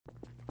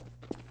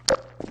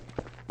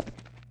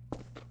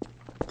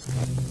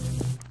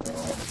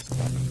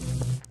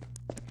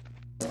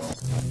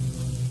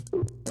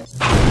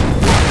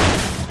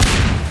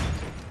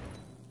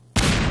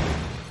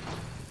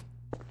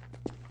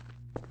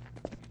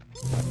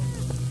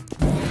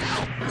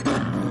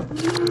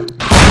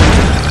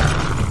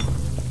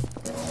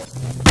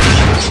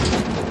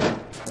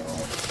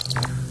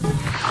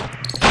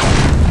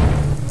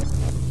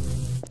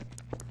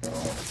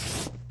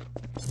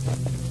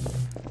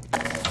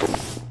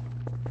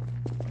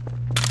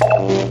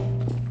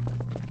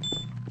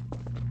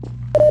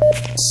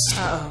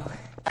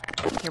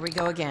Uh-oh. Here we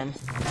go again.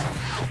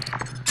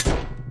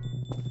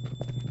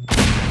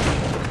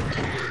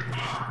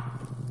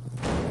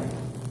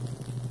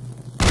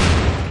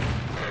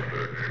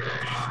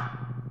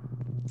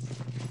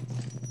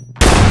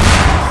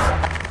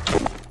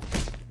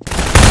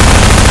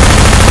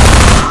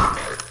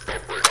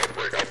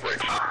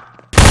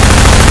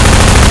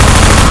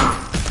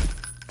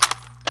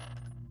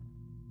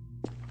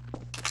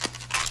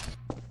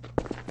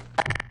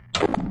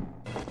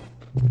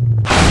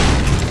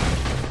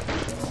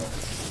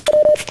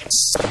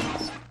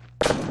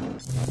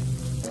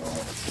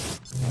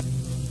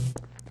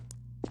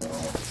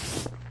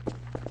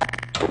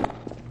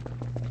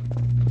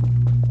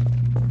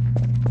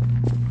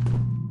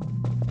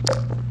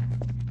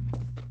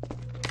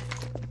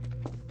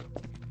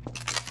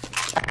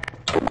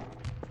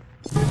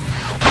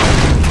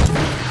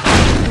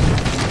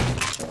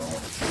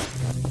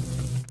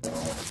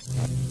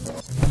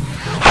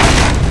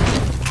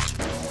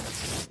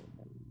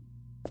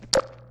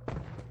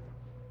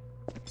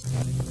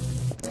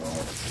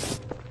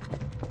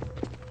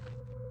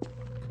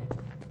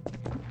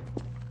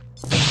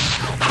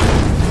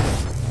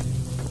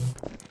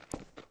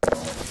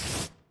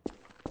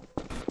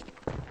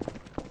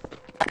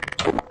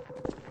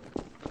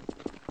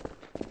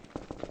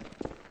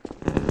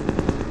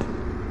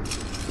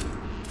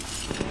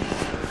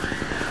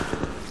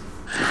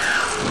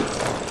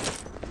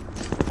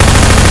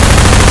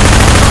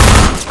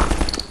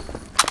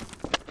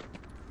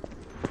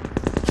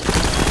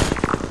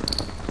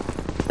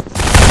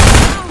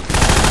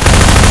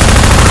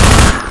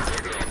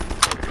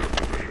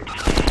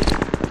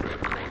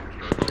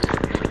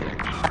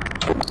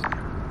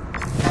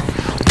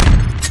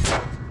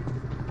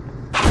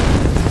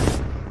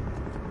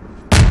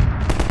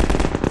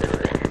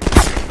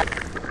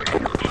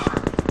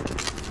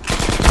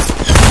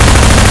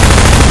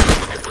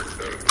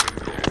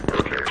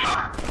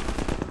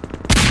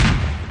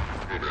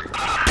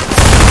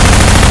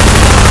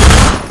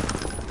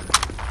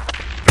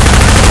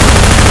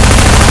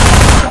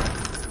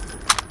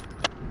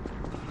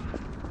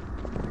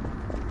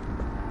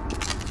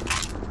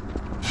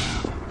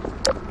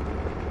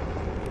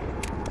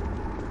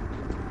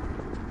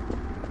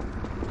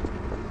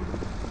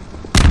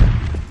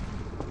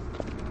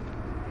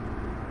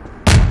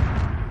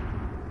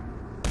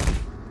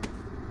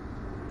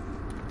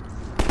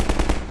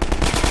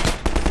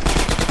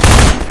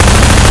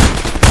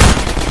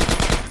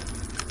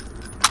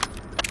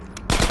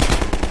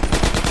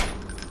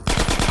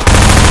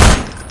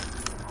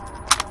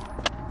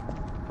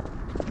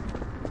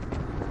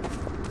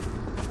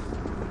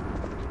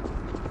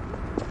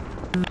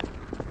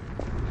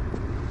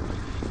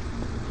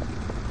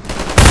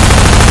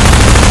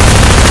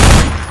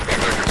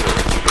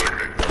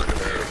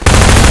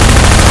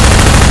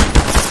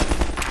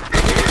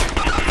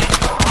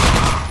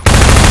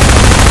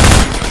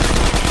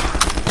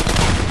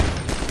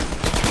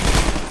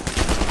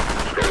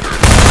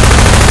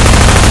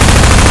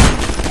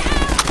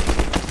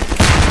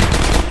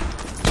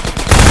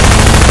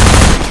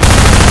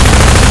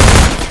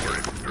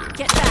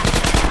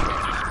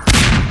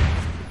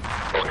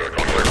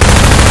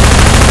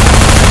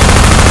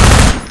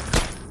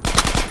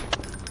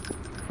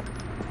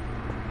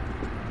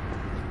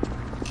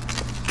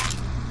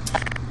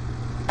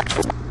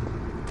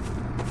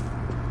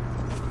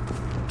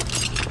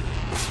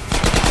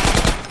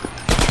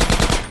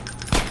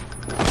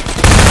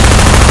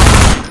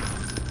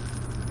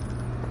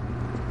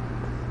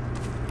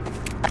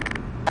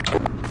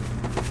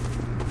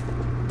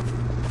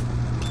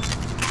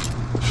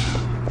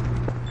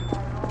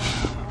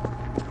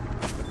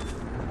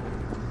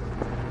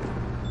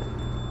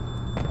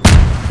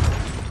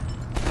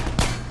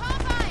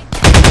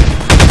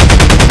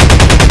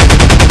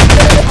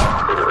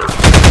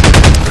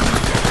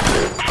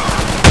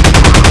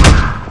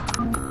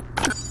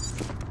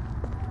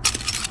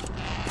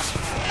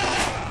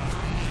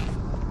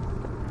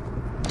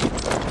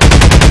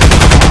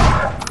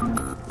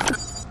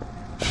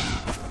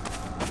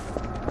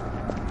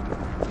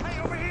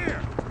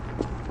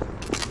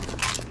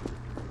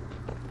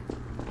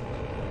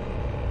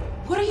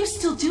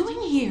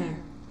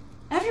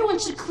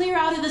 should clear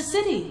out of the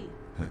city.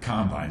 The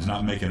Combine's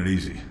not making it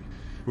easy.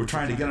 We're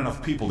trying to get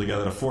enough people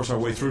together to force our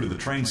way through to the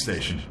train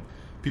station.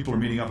 People are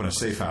meeting up in a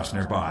safe house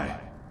nearby.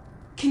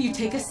 Can you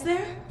take us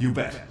there? You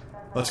bet.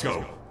 Let's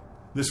go.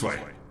 This way.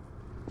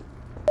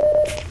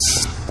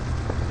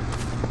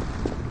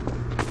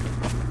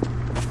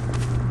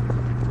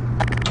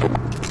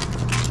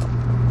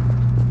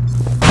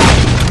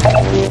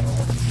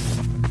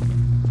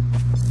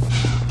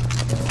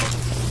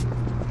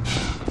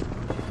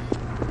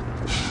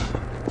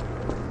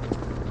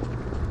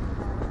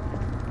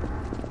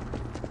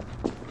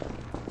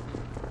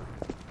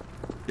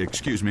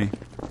 Excuse me.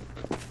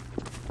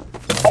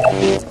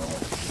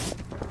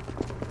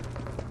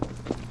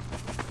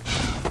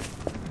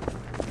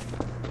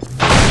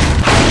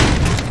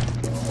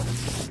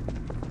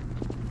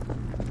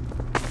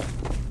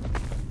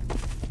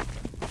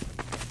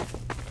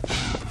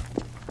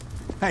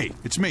 Hey,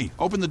 it's me.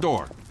 Open the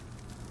door.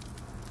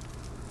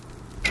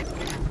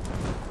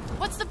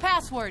 What's the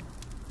password?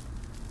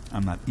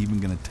 I'm not even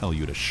gonna tell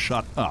you to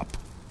shut up.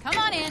 Come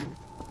on in.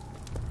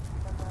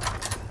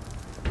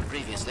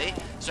 Previously,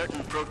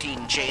 certain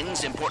protein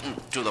chains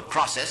important to the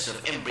process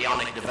of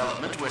embryonic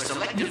development were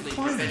selectively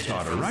prevented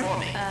from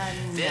forming.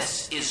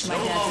 This is no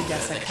longer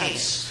the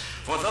case.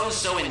 For those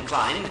so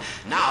inclined,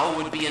 now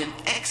would be an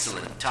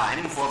excellent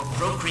time for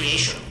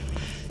procreation.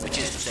 Which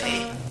is to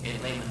say,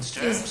 in layman's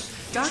terms,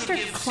 Dr.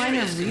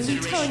 Kleiner really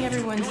telling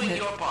everyone to doing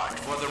your part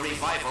for the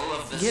revival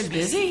of the get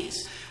busy?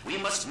 species. We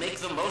must make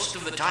the most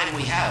of the time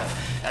we have,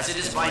 as it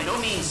is by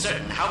no means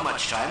certain how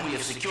much time we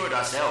have secured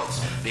ourselves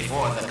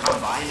before the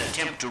Combine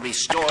attempt to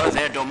restore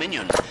their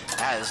dominion,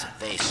 as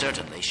they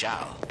certainly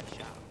shall.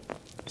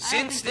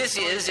 Since this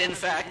is, in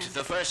fact,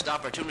 the first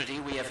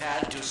opportunity we have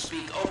had to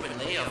speak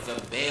openly of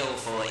the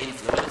baleful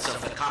influence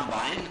of the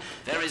Combine,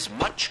 there is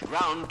much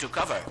ground to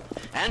cover.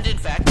 And in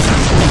fact...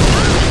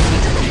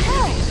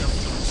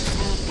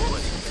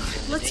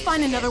 Let's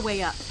find another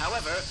way up.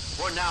 However,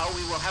 for now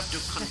we will have to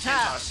content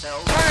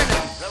ourselves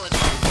with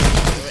relatively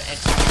minor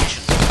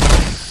expeditions.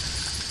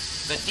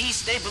 The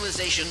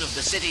destabilization of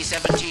the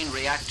City-17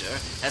 reactor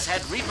has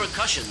had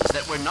repercussions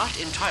that were not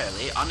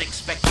entirely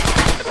unexpected,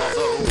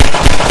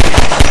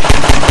 although...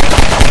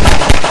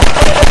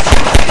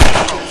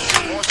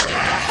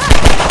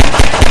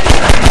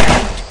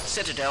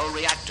 Citadel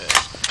reactors.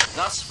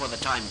 Thus, for the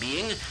time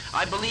being,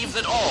 I believe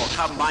that all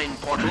Combine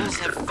portals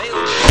have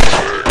failed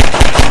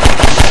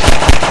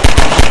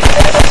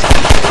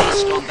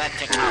based on that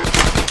technology.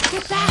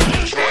 Get back!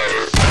 In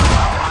short,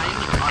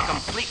 Combine are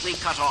completely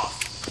cut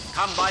off.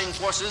 Combine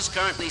forces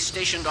currently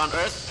stationed on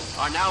Earth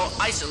are now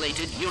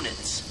isolated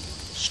units,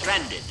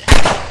 stranded.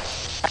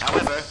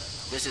 However,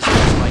 this is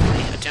most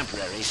likely a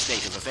temporary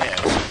state of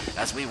affairs.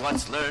 As we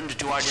once learned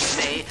to our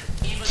dismay,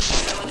 even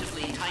the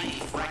relatively tiny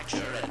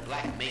fracture at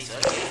Black Mesa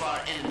gave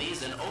our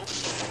enemies an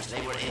opening which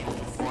they were able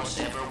to force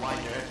ever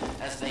wider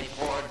as they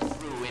poured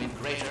through in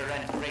greater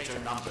and greater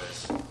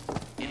numbers.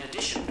 In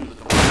addition to the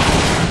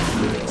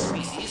complete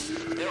species,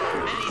 there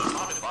are many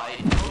modified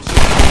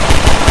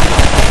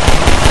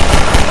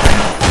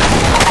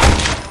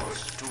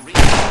to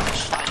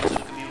reestablish lines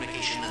of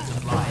communication and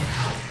supply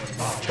for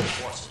larger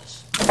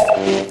forces.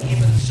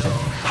 Even so,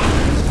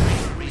 there is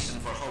great reason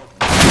for hope.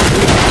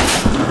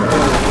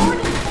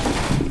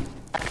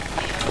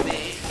 We have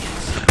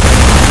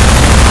made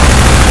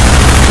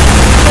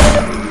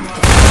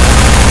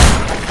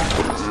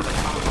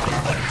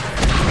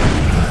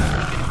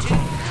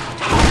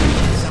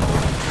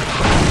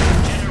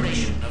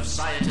generation of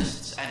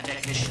scientists and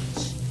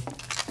technicians.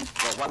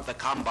 For what the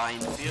Combine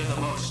fear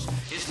the most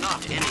is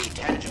not any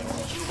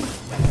tangible human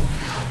weapon.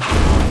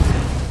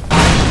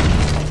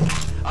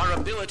 Our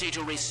ability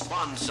to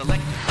respond selectively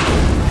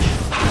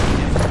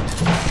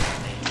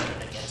they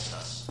turn against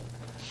us.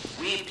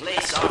 We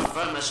place our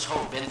firmest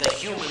hope in the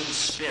human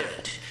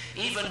spirit,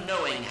 even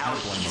knowing how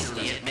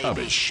easily it may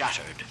be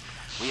shattered.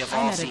 We have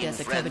all seen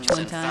friends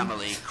and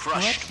family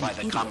crushed by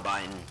the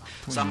Combine.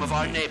 Some of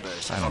our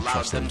neighbors have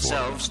allowed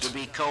themselves to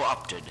be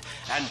co-opted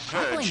and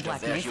purged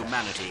of their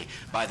humanity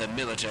by the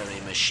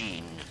military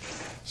machine.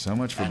 So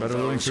much for better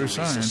living through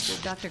science.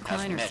 Dr.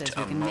 Kleiner says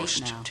we can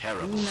mate now.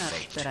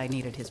 Not that I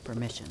needed his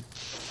permission.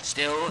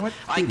 Still,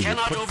 I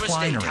cannot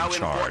overstate how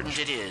important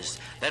it is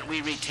that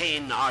we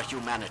retain our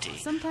humanity.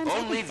 Sometimes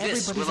only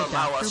this will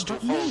allow us to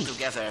hold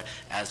together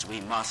as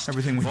we must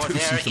Everything we for do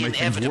their seems to make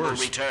things inevitable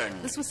worse.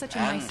 return. This was such a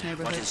and nice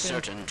neighborhood, what is too.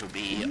 certain to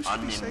be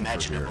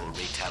unimaginable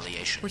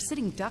retaliation. We're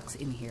sitting ducks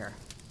in here.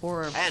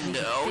 Or And, maybe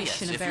oh fish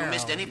yes, in a if you barrel.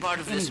 missed any part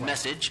of this Anyway,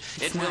 message,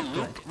 it's it will not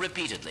loop good.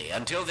 repeatedly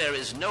until there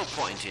is no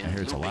point in I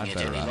hear it's a looping lot it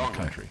better any out in the longer.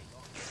 country.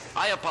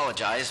 I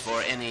apologize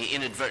for any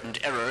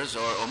inadvertent errors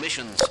or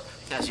omissions.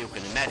 As you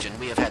can imagine,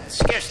 we have had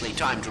scarcely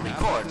time to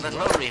record, let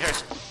alone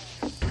rehearse.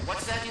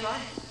 What's that, Eli?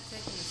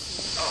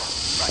 Oh,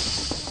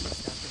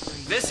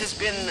 right. This has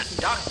been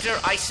Dr.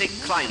 Isaac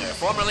Kleiner,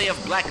 formerly of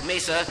Black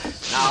Mesa,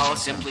 now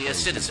simply a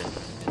citizen,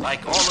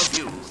 like all of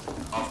you,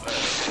 of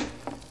Earth.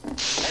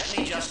 Let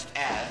me just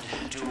add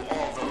to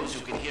all those who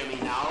can hear me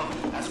now,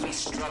 as we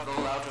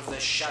struggle out of the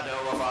shadow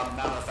of our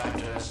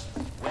malefactors,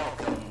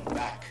 welcome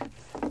back.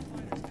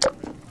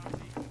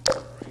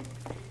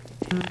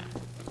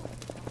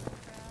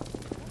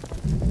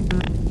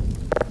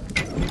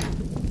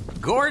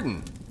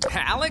 Gordon?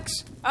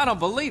 Alex? I don't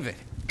believe it.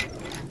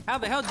 How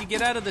the hell did you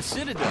get out of the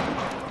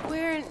Citadel?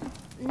 We're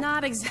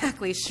not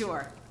exactly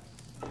sure.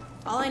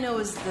 All I know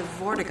is the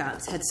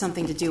Vortigots had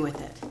something to do with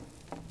it.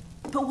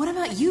 But what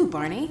about you,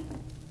 Barney?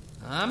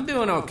 I'm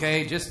doing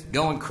okay, just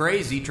going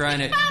crazy trying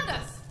to... Found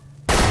us!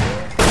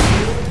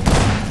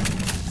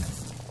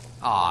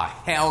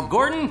 Aw, hell,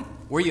 Gordon?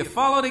 Were you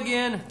followed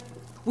again?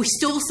 We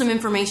stole some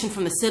information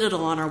from the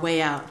Citadel on our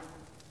way out.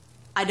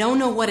 I don't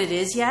know what it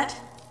is yet,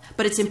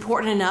 but it's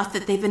important enough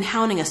that they've been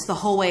hounding us the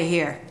whole way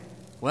here.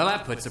 Well,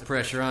 that puts the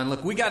pressure on.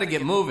 Look, we gotta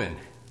get moving.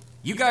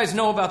 You guys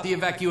know about the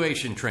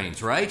evacuation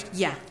trains, right?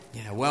 Yeah.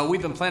 Yeah, well,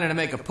 we've been planning to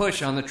make a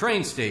push on the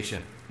train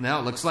station. Now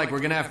it looks like we're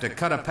gonna have to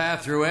cut a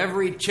path through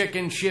every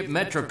chicken ship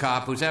Metro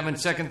cop who's having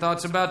second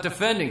thoughts about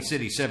defending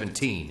City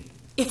 17.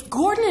 If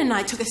Gordon and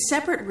I took a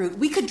separate route,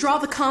 we could draw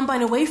the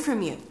Combine away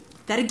from you.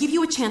 That'd give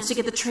you a chance to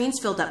get the trains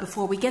filled up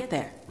before we get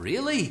there.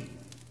 Really?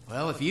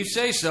 Well, if you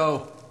say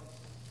so.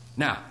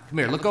 Now, come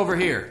here, look over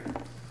here.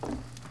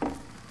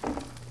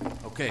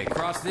 Okay,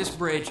 across this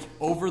bridge,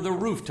 over the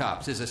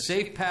rooftops, is a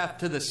safe path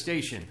to the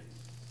station.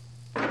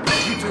 You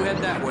two head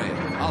that way.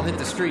 I'll hit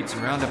the streets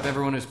and round up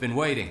everyone who's been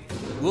waiting.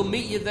 We'll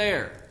meet you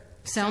there.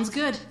 Sounds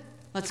good.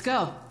 Let's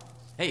go.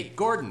 Hey,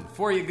 Gordon,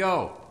 before you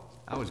go,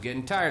 I was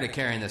getting tired of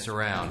carrying this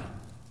around.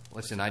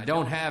 Listen, I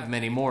don't have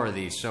many more of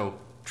these, so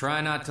try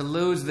not to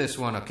lose this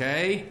one,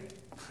 okay?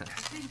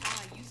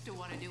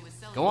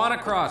 Go on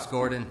across,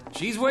 Gordon.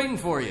 She's waiting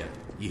for you.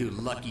 You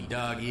lucky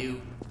dog, you.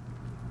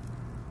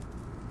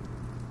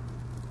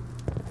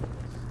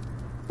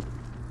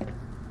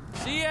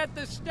 See you at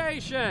the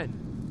station.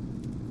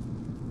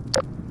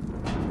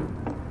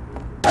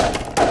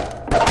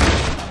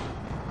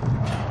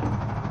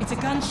 It's a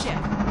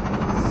gunship.